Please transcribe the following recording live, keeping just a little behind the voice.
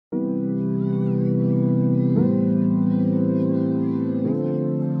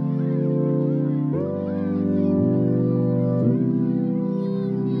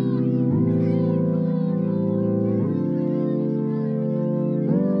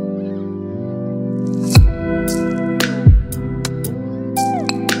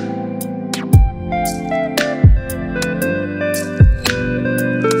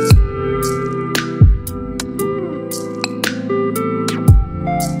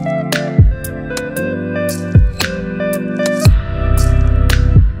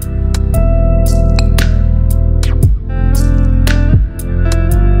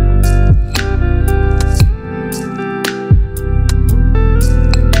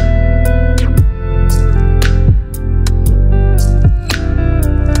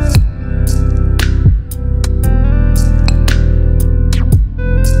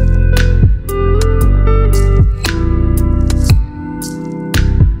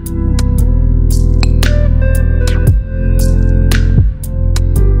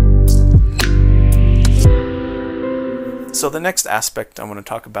So the next aspect I want to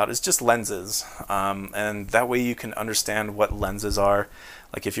talk about is just lenses, and that way you can understand what lenses are.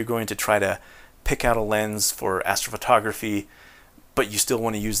 Like if you're going to try to pick out a lens for astrophotography, but you still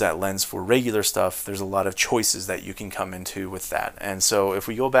want to use that lens for regular stuff, there's a lot of choices that you can come into with that. And so if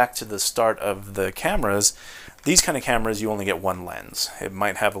we go back to the start of the cameras, these kind of cameras, you only get one lens. It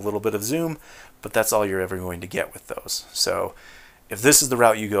might have a little bit of zoom, but that's all you're ever going to get with those. So if this is the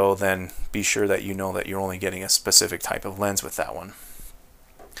route you go, then be sure that you know that you're only getting a specific type of lens with that one.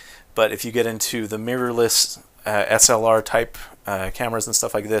 But if you get into the mirrorless SLR type cameras and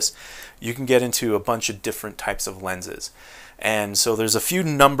stuff like this, you can get into a bunch of different types of lenses. And so there's a few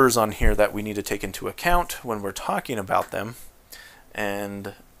numbers on here that we need to take into account when we're talking about them.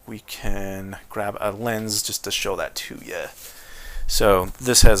 And we can grab a lens just to show that to you. So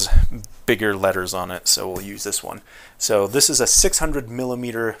this has bigger letters on it, so we'll use this one. So this is a 600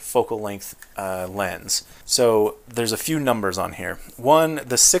 millimeter focal length lens. So there's a few numbers on here. One,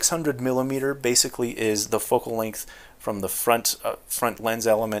 the 600 millimeter basically is the focal length from the front lens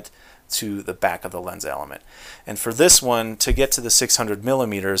element to the back of the lens element. And for this one, to get to the 600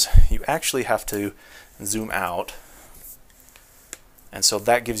 millimeters, you actually have to zoom out. And so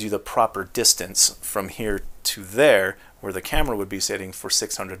that gives you the proper distance from here to there, where the camera would be sitting for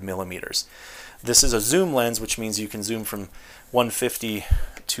 600 millimeters. This is a zoom lens, which means you can zoom from 150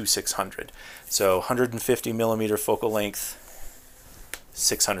 to 600. So 150 millimeter focal length,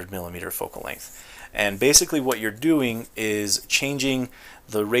 600 millimeter focal length. And basically what you're doing is changing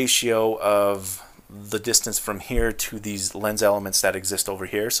the ratio of the distance from here to these lens elements that exist over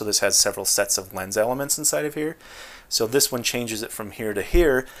here. So this has several sets of lens elements inside of here. So this one changes it from here to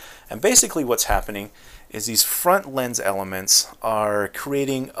here. And basically what's happening is these front lens elements are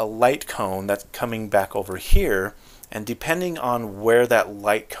creating a light cone that's coming back over here. And depending on where that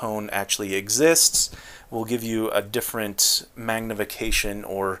light cone actually exists, will give you a different magnification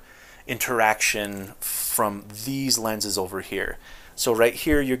or interaction from these lenses over here. So right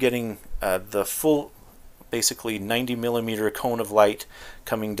here you're getting the full basically 90 millimeter cone of light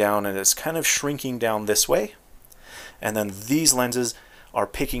coming down, and it's kind of shrinking down this way, and then these lenses are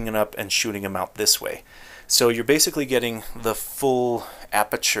picking it up and shooting them out this way. So you're basically getting the full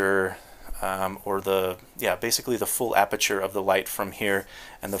aperture basically the full aperture of the light from here,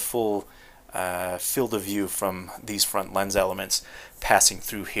 and the full field of view from these front lens elements passing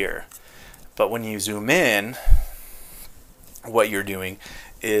through here. But when you zoom in, what you're doing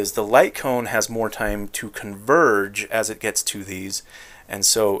is the light cone has more time to converge as it gets to these. And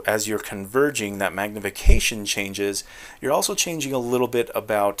so as you're converging, that magnification changes. You're also changing a little bit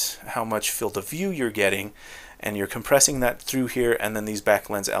about how much field of view you're getting, and you're compressing that through here, and then these back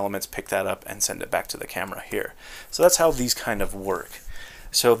lens elements pick that up and send it back to the camera here. So that's how these kind of work.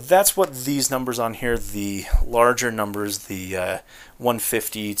 So that's what these numbers on here, the larger numbers, the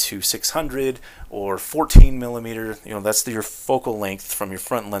 150 to 600 or 14 millimeter, that's your focal length from your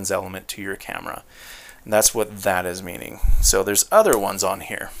front lens element to your camera. And that's what that is meaning. So there's other ones on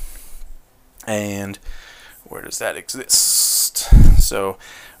here. And where does that exist? So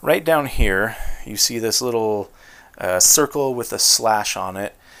right down here, you see this little circle with a slash on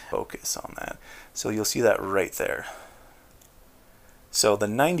it. Focus on that. So you'll see that right there. So the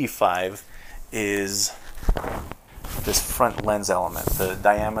 95 is this front lens element, the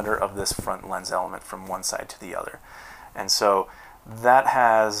diameter of this front lens element from one side to the other. And so that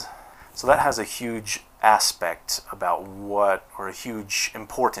has a huge aspect about what, or a huge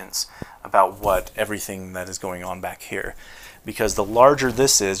importance about what everything that is going on back here. Because the larger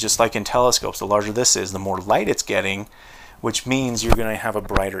this is, just like in telescopes, the larger this is, the more light it's getting, which means you're going to have a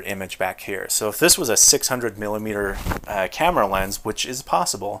brighter image back here. So if this was a 600 millimeter camera lens, which is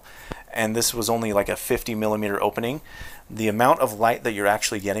possible, and this was only like a 50 millimeter opening, the amount of light that you're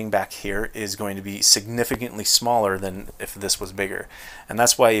actually getting back here is going to be significantly smaller than if this was bigger. And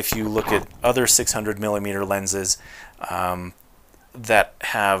that's why if you look at other 600 millimeter lenses that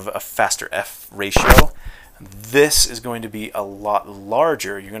have a faster f ratio, this is going to be a lot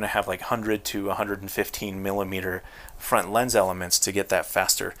larger. You're going to have like 100 to 115 millimeter front lens elements to get that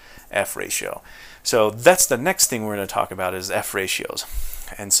faster f ratio. So that's the next thing we're going to talk about, is f ratios.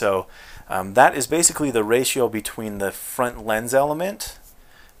 And so that is basically the ratio between the front lens element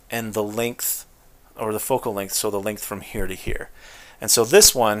and the length, or the focal length, so the length from here to here. And so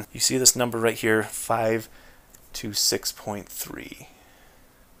this one, you see this number right here, 5 to 6.3.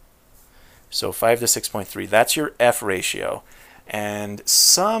 So 5 to 6.3, that's your f ratio. And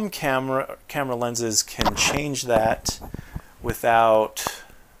some camera lenses can change that without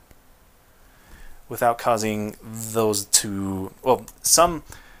causing those to, well, some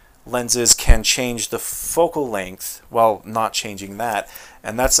lenses can change the focal length while not changing that,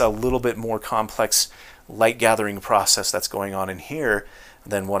 and that's a little bit more complex light gathering process that's going on in here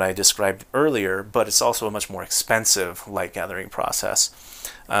than what I described earlier, but it's also a much more expensive light gathering process.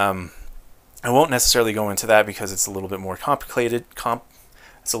 I won't necessarily go into that because it's a little bit more complicated.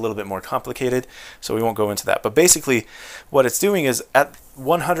 So we won't go into that. But basically, what it's doing is at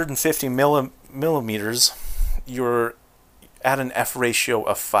 150 millimeters, you're at an f ratio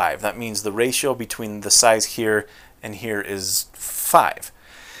of 5. That means the ratio between the size here and here is 5.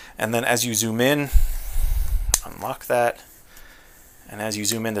 And then as you zoom in, unlock that, and as you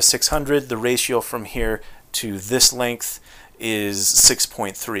zoom into 600, the ratio from here to this length is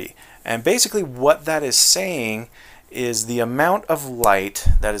 6.3. And basically what that is saying is the amount of light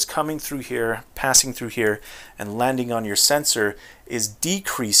that is coming through here, passing through here, and landing on your sensor is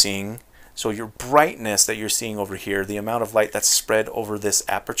decreasing. So your brightness that you're seeing over here, the amount of light that's spread over this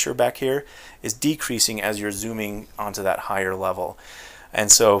aperture back here, is decreasing as you're zooming onto that higher level.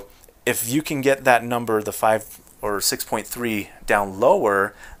 And so if you can get that number, the 5 or 6.3, down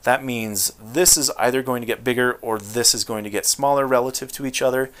lower, that means this is either going to get bigger or this is going to get smaller relative to each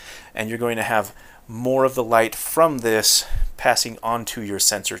other, and you're going to have more of the light from this passing onto your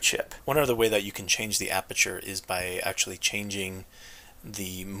sensor chip. One other way that you can change the aperture is by actually changing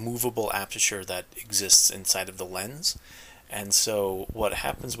the movable aperture that exists inside of the lens. And so what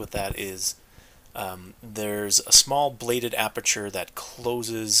happens with that is there's a small bladed aperture that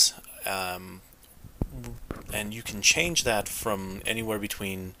closes, and you can change that from anywhere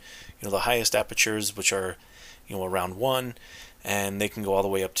between, the highest apertures, which are, around 1, and they can go all the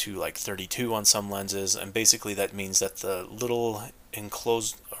way up to like 32 on some lenses. And basically that means that the little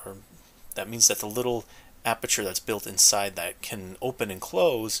little aperture that's built inside that can open and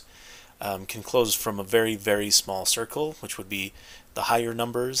close, can close from a very, very small circle, which would be the higher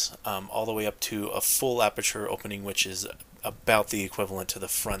numbers, all the way up to a full aperture opening, which is about the equivalent to the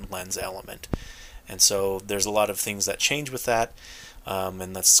front lens element. And so there's a lot of things that change with that,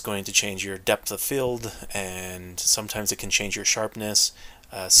 and that's going to change your depth of field, and sometimes it can change your sharpness.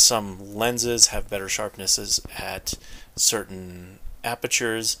 Some lenses have better sharpnesses at certain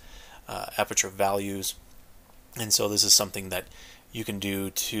apertures, aperture values, and so this is something that you can do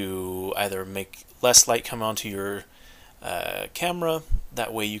to either make less light come onto your camera.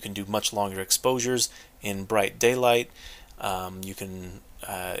 That way you can do much longer exposures in bright daylight. You can,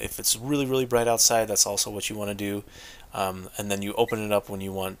 if it's really, really bright outside, that's also what you want to do. And then you open it up when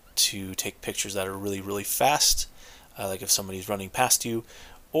you want to take pictures that are really, really fast, like if somebody's running past you,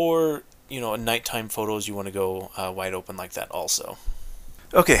 or nighttime photos, you want to go wide open like that also.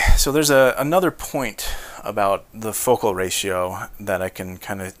 Okay, so there's another point about the focal ratio that I can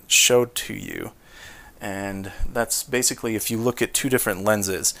kind of show to you, and that's basically if you look at two different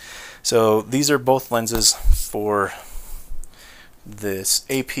lenses. So these are both lenses for this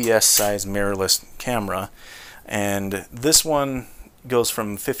APS size mirrorless camera, and this one goes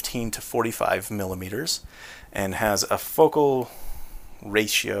from 15 to 45 millimeters and has a focal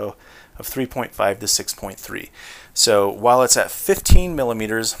ratio of 3.5 to 6.3. So while it's at 15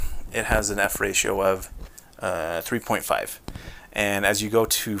 millimeters, it has an f ratio of 3.5, and as you go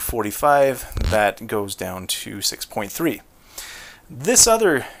to 45, that goes down to 6.3. This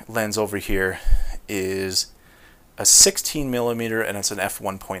other lens over here is a 16 millimeter, and it's an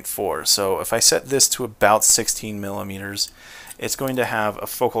f1.4. So if I set this to about 16 millimeters, it's going to have a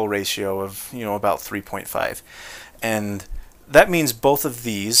focal ratio of about 3.5, and that means both of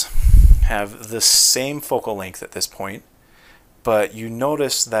these have the same focal length at this point, but you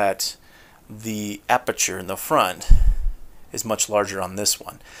notice that the aperture in the front is much larger on this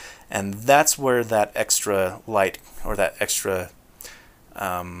one, and that's where that extra light or that extra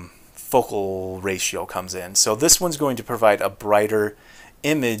focal ratio comes in. So this one's going to provide a brighter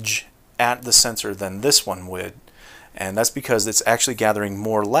image at the sensor than this one would, and that's because it's actually gathering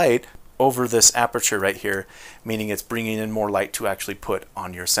more light over this aperture right here, meaning it's bringing in more light to actually put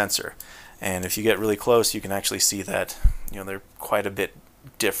on your sensor. And if you get really close, you can actually see that they're quite a bit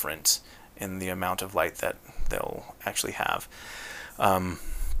different in the amount of light that they'll actually have.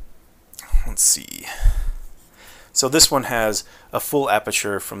 Let's see. So this one has a full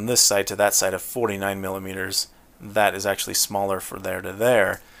aperture from this side to that side of 49 millimeters. That is actually smaller from there to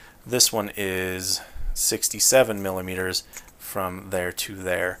there. This one is 67 millimeters from there to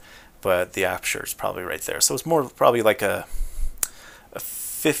there, but the aperture is probably right there. So it's more probably like a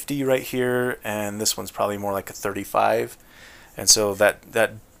 50 right here, and this one's probably more like a 35. And so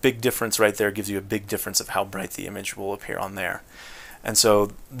that big difference right there gives you a big difference of how bright the image will appear on there. And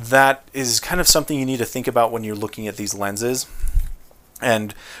so that is kind of something you need to think about when you're looking at these lenses.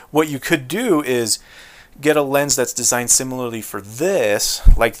 And what you could do is get a lens that's designed similarly for this,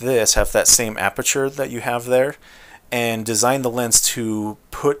 like this, have that same aperture that you have there, and design the lens to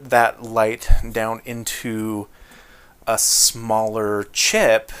put that light down into a smaller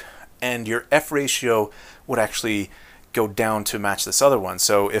chip, and your F ratio would actually go down to match this other one.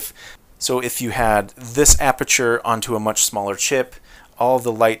 So if you had this aperture onto a much smaller chip, all of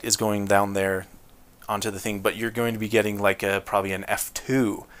the light is going down there onto the thing, but you're going to be getting like probably an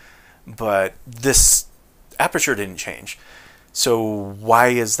f2, but this aperture didn't change. So why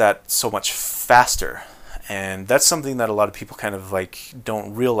is that so much faster? And that's something that a lot of people kind of like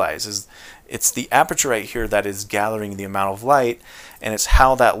don't realize, is it's the aperture right here that is gathering the amount of light, and it's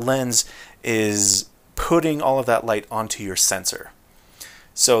how that lens is putting all of that light onto your sensor.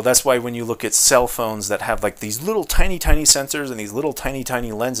 So that's why when you look at cell phones that have like these little tiny sensors and these little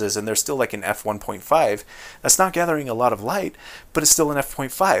tiny lenses, and they're still like an f1.5, that's not gathering a lot of light, but it's still an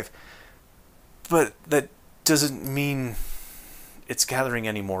f.5. But that doesn't mean it's gathering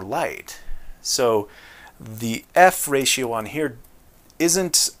any more light. So the F ratio on here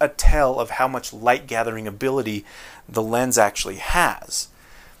isn't a tell of how much light gathering ability the lens actually has.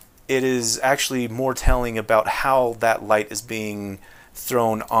 It is actually more telling about how that light is being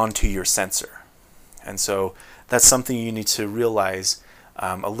thrown onto your sensor. And so that's something you need to realize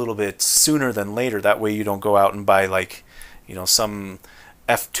a little bit sooner than later. That way you don't go out and buy like, you know, some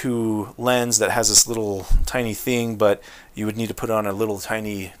f2 lens that has this little tiny thing, but you would need to put on a little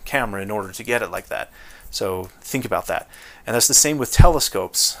tiny camera in order to get it like that. So think about that. And that's the same with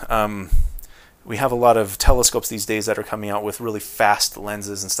telescopes. We have a lot of telescopes these days that are coming out with really fast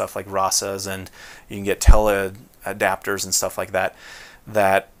lenses and stuff like RASAs, and you can get tele adapters and stuff like that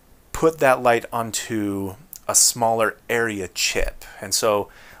that put that light onto a smaller area chip. And so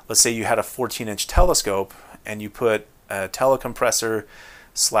let's say you had a 14-inch telescope and you put a telecompressor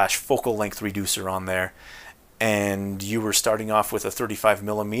 / focal length reducer on there, and you were starting off with a 35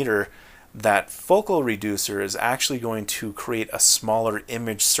 millimeter. That focal reducer is actually going to create a smaller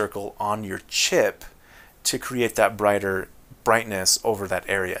image circle on your chip to create that brightness over that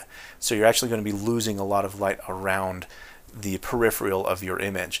area. So you're actually going to be losing a lot of light around the peripheral of your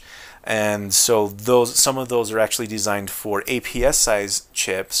image. And so some of those are actually designed for APS size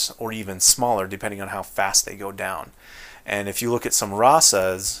chips, or even smaller depending on how fast they go down. And if you look at some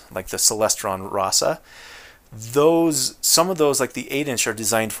RASAs, like the Celestron RASA, some of those, like the 8-inch, are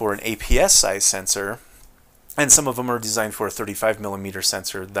designed for an APS size sensor, and some of them are designed for a 35 millimeter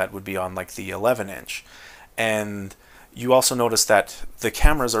sensor that would be on like the 11-inch. And you also notice that the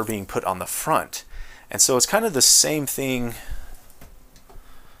cameras are being put on the front, and so it's kind of the same thing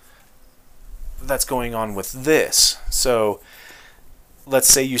that's going on with this. So let's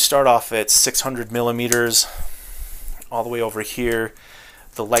say you start off at 600 millimeters all the way over here.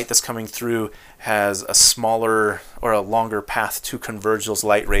 The light that's coming through has a smaller or a longer path to converge those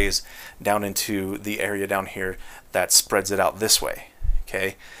light rays down into the area down here that spreads it out this way.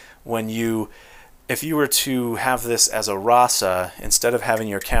 Okay, if you were to have this as a RASA, instead of having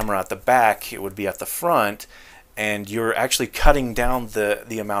your camera at the back, it would be at the front, and you're actually cutting down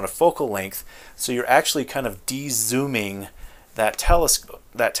the amount of focal length, so you're actually kind of de-zooming that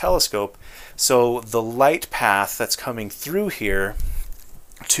telescope, so the light path that's coming through here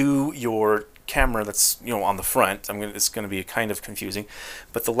to your camera that's, you know, on the front, it's going to be kind of confusing,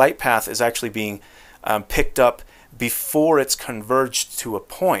 but the light path is actually being picked up before it's converged to a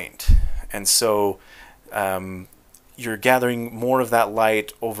point. And so you're gathering more of that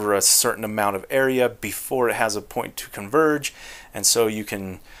light over a certain amount of area before it has a point to converge, and so you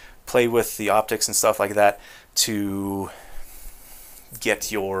can play with the optics and stuff like that to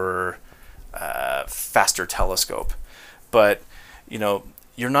get your faster telescope. But you know,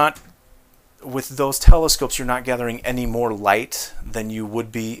 with those telescopes, you're not gathering any more light than you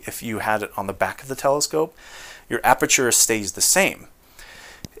would be if you had it on the back of the telescope. Your aperture stays the same.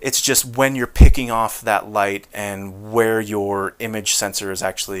 It's just when you're picking off that light and where your image sensor is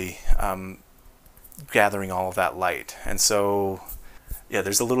actually gathering all of that light. And so, yeah,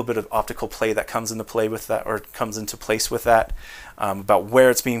 there's a little bit of optical play that comes into play with that, or comes into place with that, about where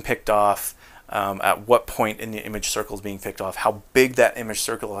it's being picked off, at what point in the image circle is being picked off, how big that image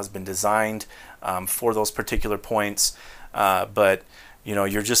circle has been designed for those particular points. But you know,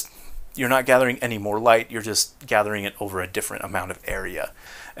 you're not gathering any more light, you're just gathering it over a different amount of area.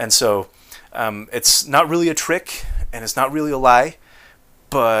 And so it's not really a trick, and it's not really a lie,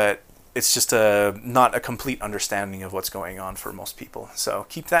 but it's just not a complete understanding of what's going on for most people. So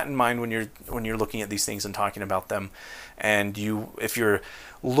keep that in mind when you're looking at these things and talking about them. And if you're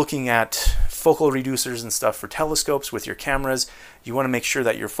looking at focal reducers and stuff for telescopes with your cameras, you want to make sure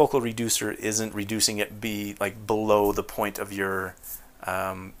that your focal reducer isn't reducing it like below the point of your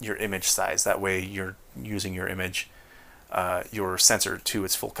image size. That way you're using your image, your sensor to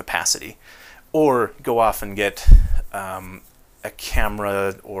its full capacity. Or go off and get a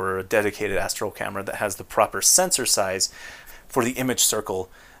camera or a dedicated astro camera that has the proper sensor size for the image circle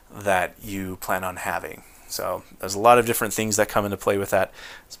that you plan on having. So there's a lot of different things that come into play with that,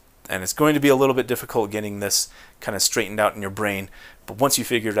 and it's going to be a little bit difficult getting this kind of straightened out in your brain, but once you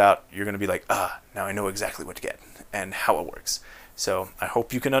figure it out, you're going to be like, now I know exactly what to get and how it works. So I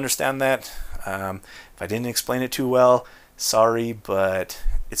hope you can understand that. If I didn't explain it too well, sorry, but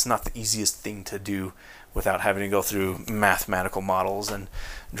it's not the easiest thing to do without having to go through mathematical models and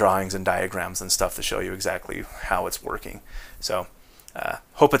drawings and diagrams and stuff to show you exactly how it's working. So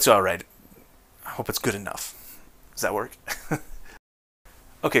hope it's all right. I hope it's good enough. Does that work?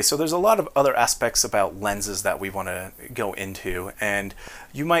 Okay, so there's a lot of other aspects about lenses that we want to go into, and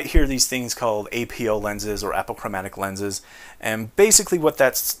you might hear these things called APO lenses or apochromatic lenses, and basically what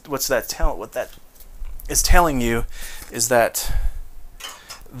that is telling you is that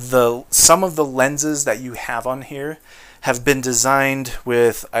some of the lenses that you have on here have been designed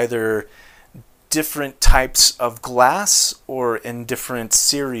with either different types of glass or in different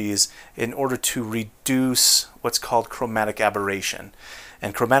series in order to reduce what's called chromatic aberration.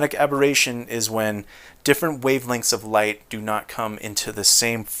 And chromatic aberration is when different wavelengths of light do not come into the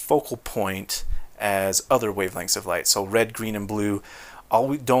same focal point as other wavelengths of light. So red, green, and blue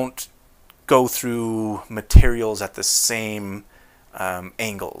don't go through materials at the same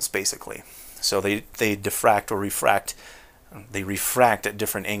angles, basically. So they diffract or refract. They refract at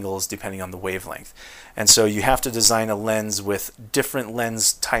different angles depending on the wavelength. And so you have to design a lens with different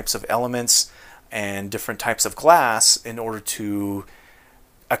lens types of elements and different types of glass in order to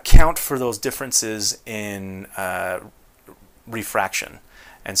account for those differences in refraction.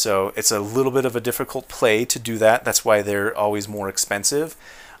 And so it's a little bit of a difficult play to do that. That's why they're always more expensive.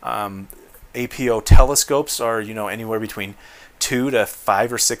 APO telescopes are, anywhere between 2 to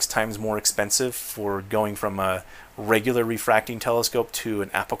 5 or 6 times more expensive for going from a regular refracting telescope to an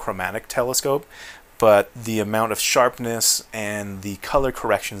apochromatic telescope, but the amount of sharpness and the color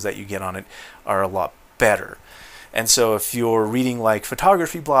corrections that you get on it are a lot better. And so if you're reading like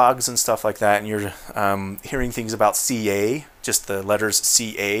photography blogs and stuff like that, and you're hearing things about CA, just the letters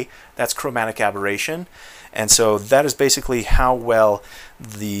CA, that's chromatic aberration. And so that is basically how well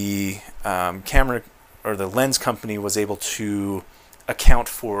the camera or the lens company was able to account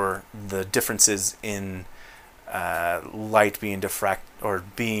for the differences in light being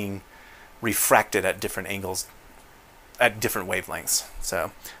being refracted at different angles at different wavelengths.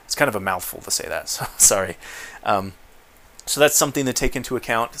 So it's kind of a mouthful to say that, so sorry. So that's something to take into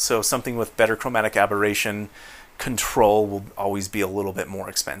account. So something with better chromatic aberration control will always be a little bit more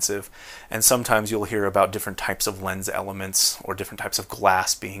expensive. And sometimes you'll hear about different types of lens elements or different types of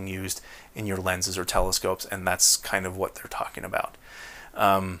glass being used in your lenses or telescopes, and that's kind of what they're talking about.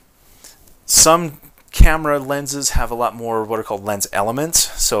 Some camera lenses have a lot more what are called lens elements.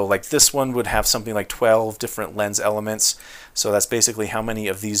 So like this one would have something like 12 different lens elements. So that's basically how many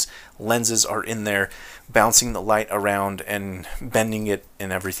of these lenses are in there, bouncing the light around and bending it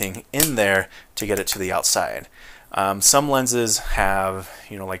and everything in there to get it to the outside. Some lenses have,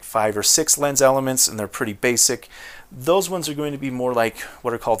 like 5 or 6 lens elements, and they're pretty basic. Those ones are going to be more like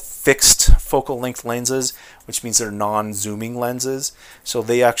what are called fixed focal length lenses, which means they're non-zooming lenses. So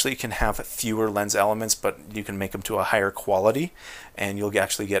they actually can have fewer lens elements, but you can make them to a higher quality, and you'll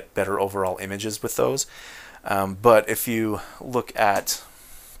actually get better overall images with those. But if you look at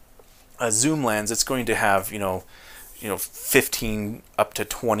a zoom lens, it's going to have, 15 up to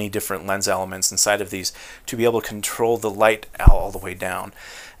 20 different lens elements inside of these to be able to control the light all the way down.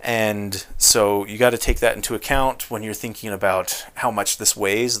 And so you got to take that into account when you're thinking about how much this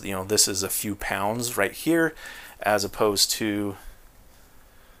weighs. This is a few pounds right here, as opposed to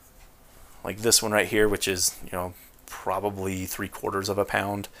like this one right here, which is, probably 3/4 of a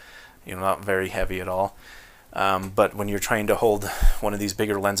pound, not very heavy at all. But when you're trying to hold one of these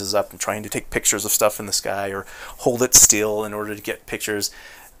bigger lenses up and trying to take pictures of stuff in the sky or hold it still in order to get pictures,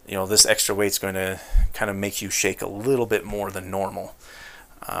 this extra weight's going to kind of make you shake a little bit more than normal.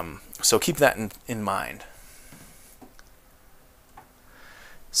 So keep that in mind.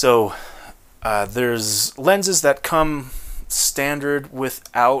 So there's lenses that come standard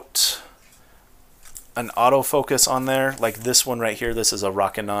without an autofocus on there, like this one right here. This is a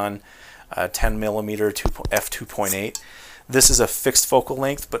Rokinon 10mm f2.8. This is a fixed focal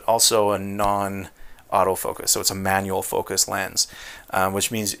length, but also a non autofocus. So it's a manual focus lens,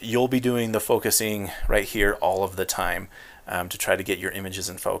 which means you'll be doing the focusing right here all of the time to try to get your images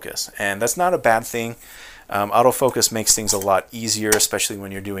in focus. And that's not a bad thing. Autofocus makes things a lot easier, especially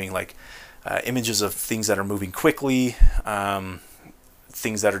when you're doing like images of things that are moving quickly,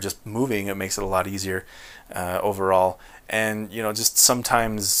 things that are just moving. It makes it a lot easier overall. And you know, just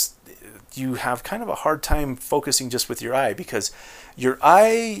sometimes you have kind of a hard time focusing just with your eye, because your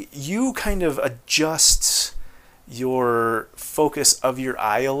eye, you kind of adjust your focus of your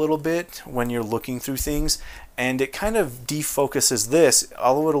eye a little bit when you're looking through things, and it kind of defocuses this,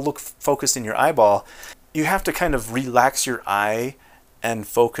 although it'll look focused in your eyeball. You have to kind of relax your eye and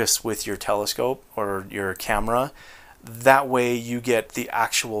focus with your telescope or your camera. That way you get the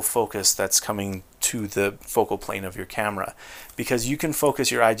actual focus that's coming to the focal plane of your camera, because you can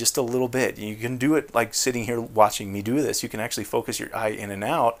focus your eye just a little bit. You can do it like sitting here watching me do this. You can actually focus your eye in and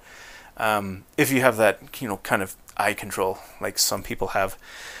out if you have that, you know, kind of eye control like some people have.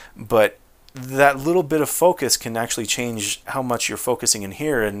 But that little bit of focus can actually change how much you're focusing in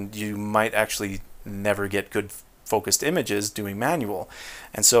here, and you might actually never get good focused images doing manual.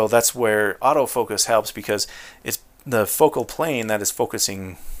 And so that's where autofocus helps, because it's the focal plane that is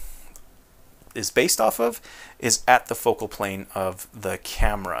focusing is based off of is at the focal plane of the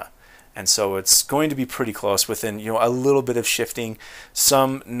camera. And so it's going to be pretty close within, you know, a little bit of shifting.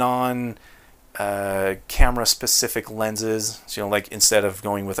 Some non camera specific lenses, so, you know, like instead of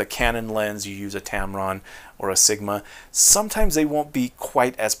going with a Canon lens, you use a Tamron or a Sigma. Sometimes they won't be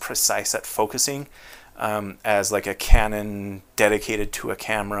quite as precise at focusing as like a Canon dedicated to a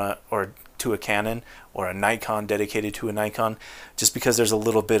camera, or to a Canon, or a Nikon dedicated to a Nikon, just because there's a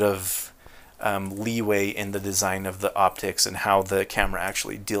little bit of leeway in the design of the optics and how the camera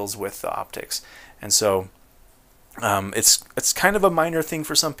actually deals with the optics. And so it's kind of a minor thing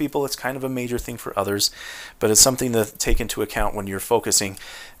for some people, it's kind of a major thing for others, but it's something to take into account when you're focusing,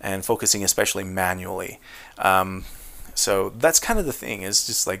 and focusing especially manually. So that's kind of the thing, is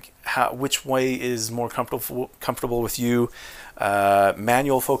just like which way is more comfortable with you.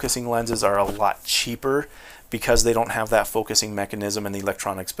 Manual focusing lenses are a lot cheaper because they don't have that focusing mechanism and the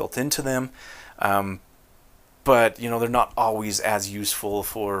electronics built into them. But you know, they're not always as useful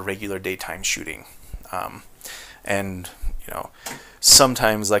for regular daytime shooting. And you know,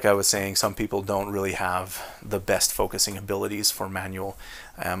 sometimes, like I was saying, some people don't really have the best focusing abilities for manual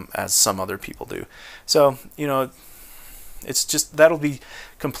as some other people do. So you know, it's just, that'll be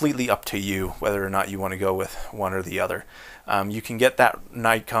completely up to you whether or not you want to go with one or the other. You can get that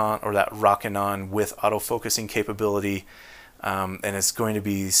Nikon or that Rokinon with autofocusing capability, and it's going to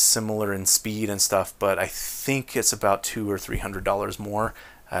be similar in speed and stuff, but I think it's about $200 or $300 more.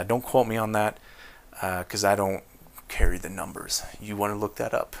 Don't quote me on that, because I don't carry the numbers. You want to look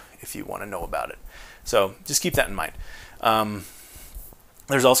that up if you want to know about it. So just keep that in mind.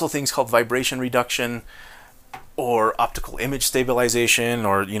 There's also things called vibration reduction, or optical image stabilization,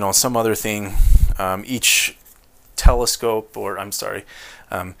 or you know, some other thing. Each telescope, or I'm sorry,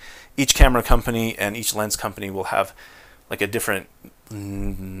 each camera company and each lens company will have like a different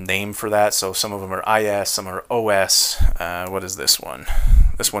name for that. So some of them are IS, some are OS. What is this one?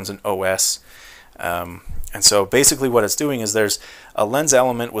 This one's an OS. And so basically what it's doing is there's a lens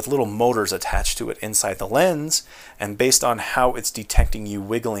element with little motors attached to it inside the lens, and based on how it's detecting you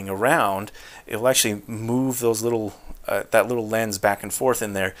wiggling around, it'll actually move those little that little lens back and forth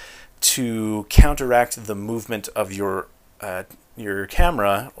in there to counteract the movement of your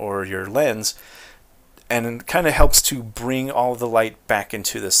camera or your lens, and it kind of helps to bring all the light back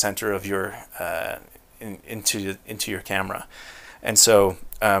into the center of your into your camera. And so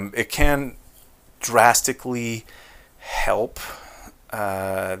it can drastically help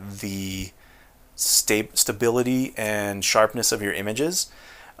the stability and sharpness of your images,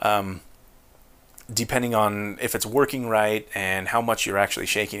 depending on if it's working right and how much you're actually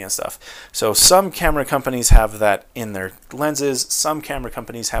shaking and stuff. So some camera companies have that in their lenses, some camera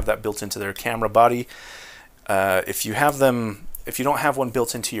companies have that built into their camera body. If you don't have one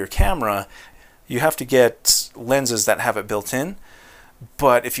built into your camera, you have to get lenses that have it built in.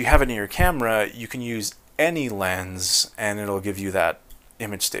 But if you have it in your camera, you can use any lens and it'll give you that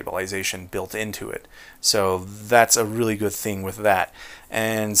image stabilization built into it. So that's a really good thing with that.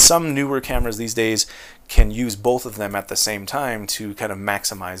 And some newer cameras these days can use both of them at the same time to kind of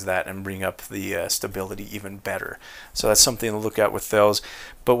maximize that and bring up the stability even better. So that's something to look at with those.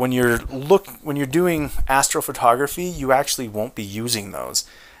 But when you're doing astrophotography, you actually won't be using those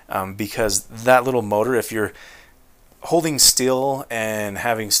because that little motor, if you're holding still and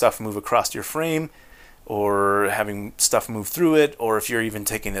having stuff move across your frame, or having stuff move through it, or if you're even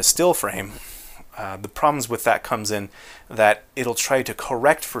taking a still frame, The problems with that comes in that it'll try to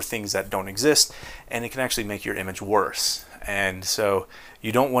correct for things that don't exist, and it can actually make your image worse. And so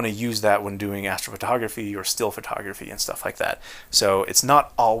you don't want to use that when doing astrophotography or still photography and stuff like that. So it's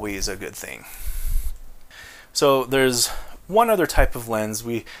not always a good thing. So there's one other type of lens.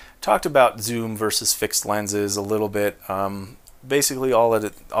 We talked about zoom versus fixed lenses a little bit. Basically all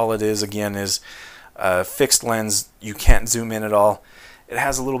it is again is a fixed lens. You can't zoom in at all. It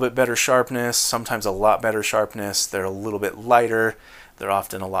has a little bit better sharpness, sometimes a lot better sharpness. They're a little bit lighter. They're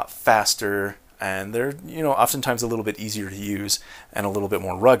often a lot faster, and they're, you know, oftentimes a little bit easier to use and a little bit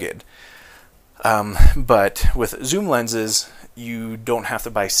more rugged. But with zoom lenses, you don't have to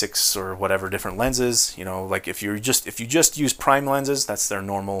buy 6 or whatever different lenses. You know, like if you just use prime lenses, that's their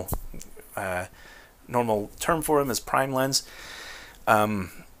normal term for them is prime lens.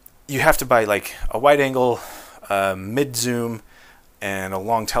 You have to buy like a wide angle, mid zoom, and a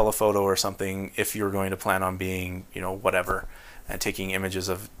long telephoto or something if you're going to plan on being, you know, whatever, and taking images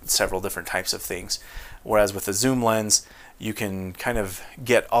of several different types of things. Whereas with a zoom lens, you can kind of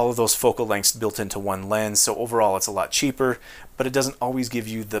get all of those focal lengths built into one lens. So overall it's a lot cheaper, but it doesn't always give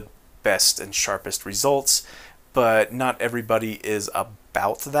you the best and sharpest results. But not everybody is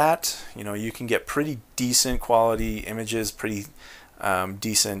about that. You know, you can get pretty decent quality images, pretty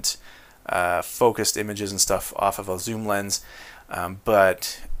decent focused images and stuff off of a zoom lens.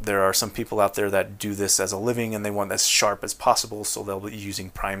 But there are some people out there that do this as a living and they want as sharp as possible, so they'll be using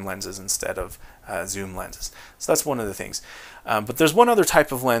prime lenses instead of zoom lenses. So that's one of the things. But there's one other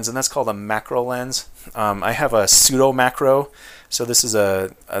type of lens, and that's called a macro lens. I have a pseudo macro. So this is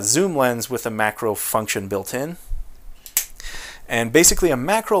a zoom lens with a macro function built in. And basically a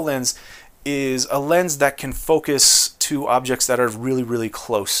macro lens is a lens that can focus to objects that are really, really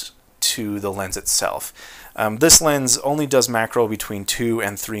close to the lens itself. This lens only does macro between 200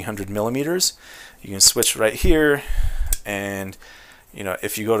 and 300 millimeters. You can switch right here, and you know,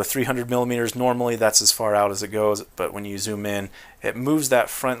 if you go to 300 millimeters normally, that's as far out as it goes, but when you zoom in, it moves that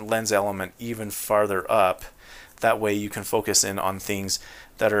front lens element even farther up. That way you can focus in on things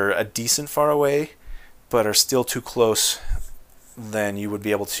that are a decent far away but are still too close than you would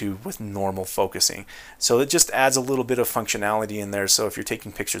be able to with normal focusing. So it just adds a little bit of functionality in there. So if you're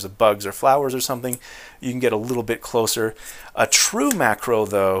taking pictures of bugs or flowers or something, you can get a little bit closer. A true macro,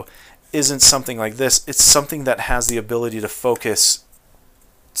 though, isn't something like this. It's something that has the ability to focus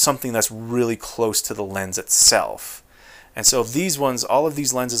something that's really close to the lens itself. And so these ones, all of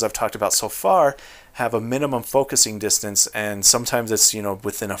these lenses I've talked about so far, have a minimum focusing distance, and sometimes it's, you know,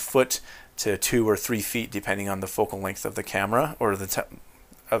 within a foot to 2 or 3 feet, depending on the focal length of the camera or the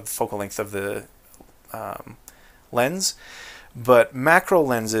focal length of the lens. But macro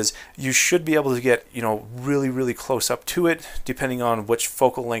lenses, you should be able to get, you know, really, really close up to it. Depending on which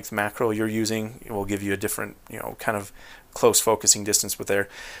focal length macro you're using, it will give you a different, you know, kind of close focusing distance with there.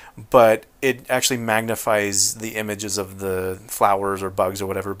 But it actually magnifies the images of the flowers or bugs or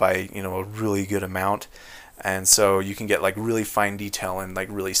whatever by, you know, a really good amount. And so you can get like really fine detail and like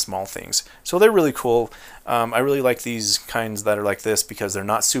really small things. So they're really cool. I really like these kinds that are like this because they're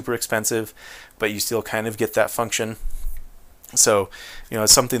not super expensive, but you still kind of get that function. So, you know,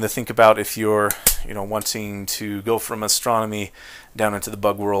 it's something to think about if you're, you know, wanting to go from astronomy down into the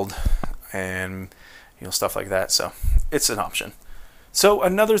bug world and, you know, stuff like that. So it's an option. So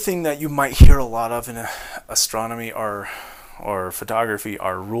another thing that you might hear a lot of in astronomy or photography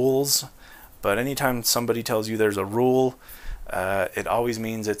are rules. But anytime somebody tells you there's a rule, it always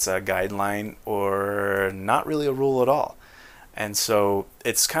means it's a guideline or not really a rule at all. And so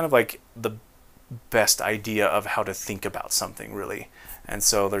it's kind of like the best idea of how to think about something, really. And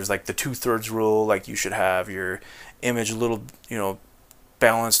so there's like the 2/3 rule, like you should have your image a little, you know,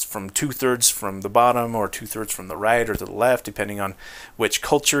 balanced from 2/3 from the bottom or 2/3 from the right or to the left, depending on which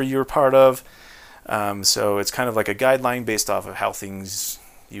culture you're part of. So it's kind of like a guideline based off of how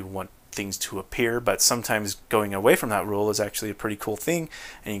you want things to appear, but sometimes going away from that rule is actually a pretty cool thing,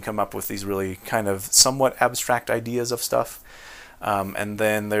 and you can come up with these really kind of somewhat abstract ideas of stuff. And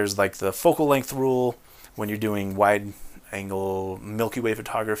then there's like the focal length rule when you're doing wide angle Milky Way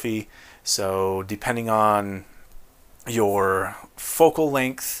photography. So depending on your focal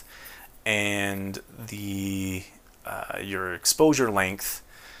length and the your exposure length,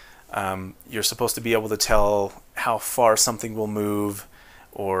 you're supposed to be able to tell how far something will move,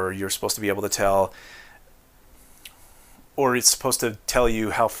 or you're supposed to be able to tell, or it's supposed to tell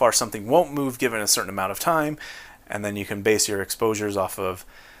you how far something won't move given a certain amount of time, and then you can base your exposures off of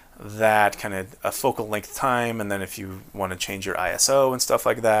that kind of a focal length time. And then if you want to change your ISO and stuff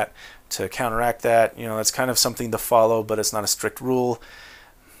like that to counteract that, you know, that's kind of something to follow, but it's not a strict rule.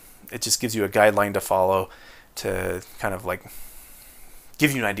 it just gives you a guideline to follow to kind of like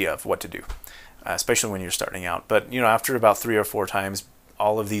give you an idea of what to do, especially when you're starting out. But after about 3 or 4 times,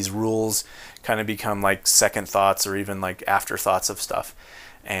 all of these rules kind of become like second thoughts or even like afterthoughts of stuff,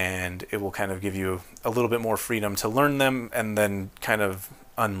 and it will kind of give you a little bit more freedom to learn them and then kind of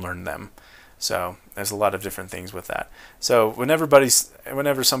unlearn them. So there's a lot of different things with that. So whenever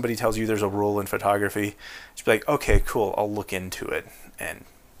somebody tells you there's a rule in photography, just be like, okay, cool, I'll look into it and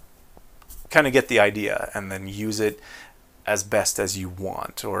kind of get the idea and then use it as best as you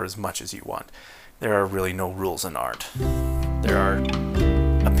want or as much as you want. There are really no rules in art. There are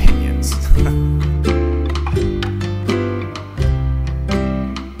opinions.